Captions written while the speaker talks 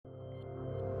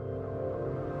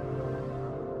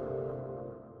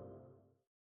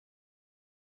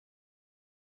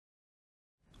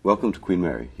Welcome to Queen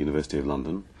Mary, University of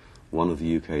London, one of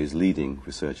the UK's leading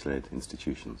research-led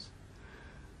institutions.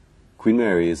 Queen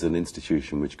Mary is an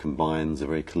institution which combines a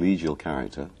very collegial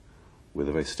character with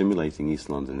a very stimulating East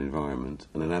London environment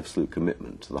and an absolute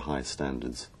commitment to the highest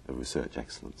standards of research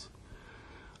excellence.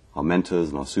 Our mentors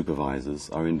and our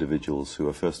supervisors are individuals who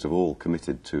are first of all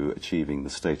committed to achieving the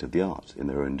state of the art in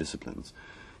their own disciplines,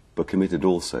 but committed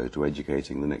also to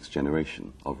educating the next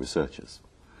generation of researchers.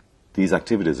 These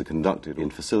activities are conducted in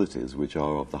facilities which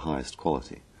are of the highest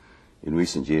quality. In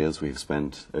recent years we have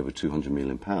spent over £200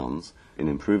 million in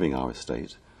improving our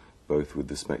estate, both with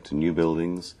respect to new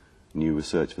buildings, new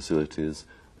research facilities,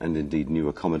 and indeed new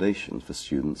accommodation for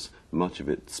students, much of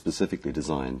it specifically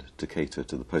designed to cater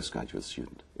to the postgraduate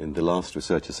student. In the last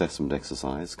research assessment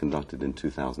exercise conducted in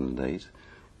 2008,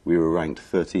 we were ranked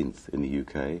 13th in the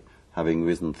UK, having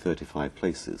risen 35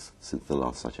 places since the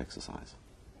last such exercise.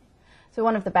 So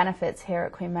one of the benefits here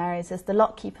at Queen Mary's is the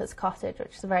Lockkeeper's Cottage,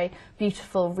 which is a very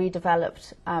beautiful,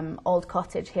 redeveloped old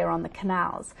cottage here on the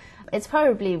canals. It's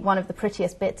probably one of the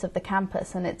prettiest bits of the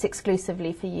campus, and it's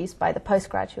exclusively for use by the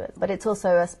postgraduates. But it's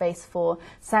also a space for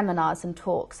seminars and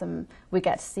talks, and we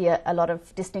get to see a lot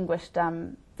of distinguished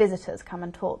visitors come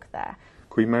and talk there.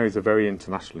 Queen Mary is a very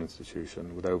international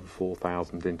institution with over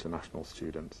 4,000 international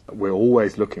students. We're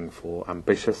always looking for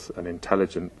ambitious and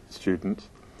intelligent students,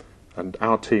 and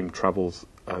our team travels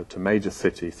to major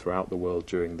cities throughout the world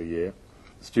during the year.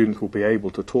 Students will be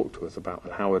able to talk to us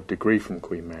about how a degree from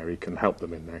Queen Mary can help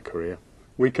them in their career.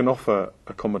 We can offer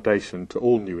accommodation to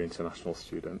all new international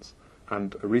students,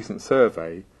 and a recent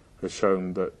survey has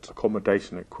shown that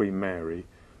accommodation at Queen Mary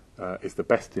is the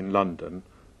best in London,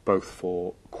 both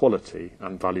for quality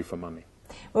and value for money.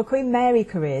 Well, Queen Mary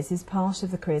Careers is part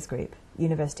of the Careers Group,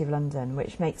 University of London,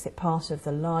 which makes it part of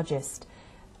the largest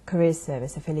careers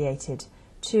service affiliated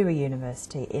to a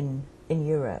university in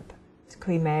Europe.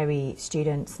 Queen Mary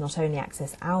students not only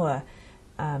access our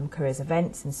careers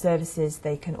events and services,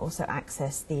 they can also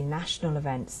access the national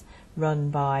events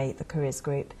run by the Careers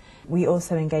Group. We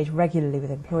also engage regularly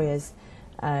with employers.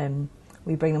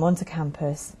 We bring them onto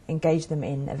campus, engage them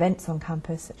in events on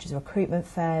campus such as recruitment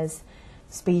fairs,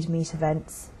 speed meet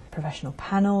events, professional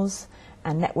panels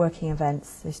and networking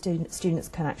events, so students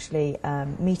can actually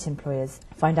meet employers,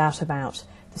 find out about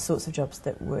the sorts of jobs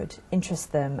that would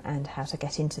interest them and how to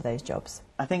get into those jobs.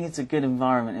 I think it's a good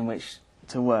environment in which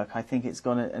to work. I think it's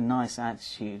got a nice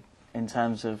attitude in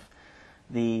terms of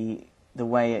the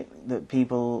way that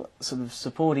people sort of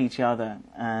support each other,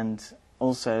 and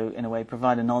also in a way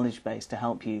provide a knowledge base to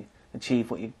help you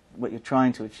achieve what you're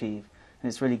trying to achieve. And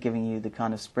it's really giving you the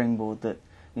kind of springboard that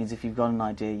means if you've got an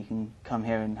idea, you can come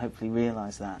here and hopefully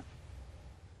realise that.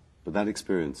 But that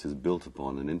experience is built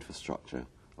upon an infrastructure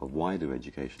of wider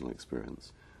educational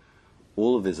experience.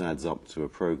 All of this adds up to a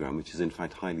programme which is in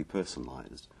fact highly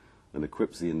personalised and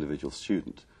equips the individual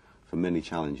student for many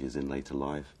challenges in later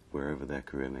life, wherever their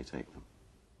career may take them.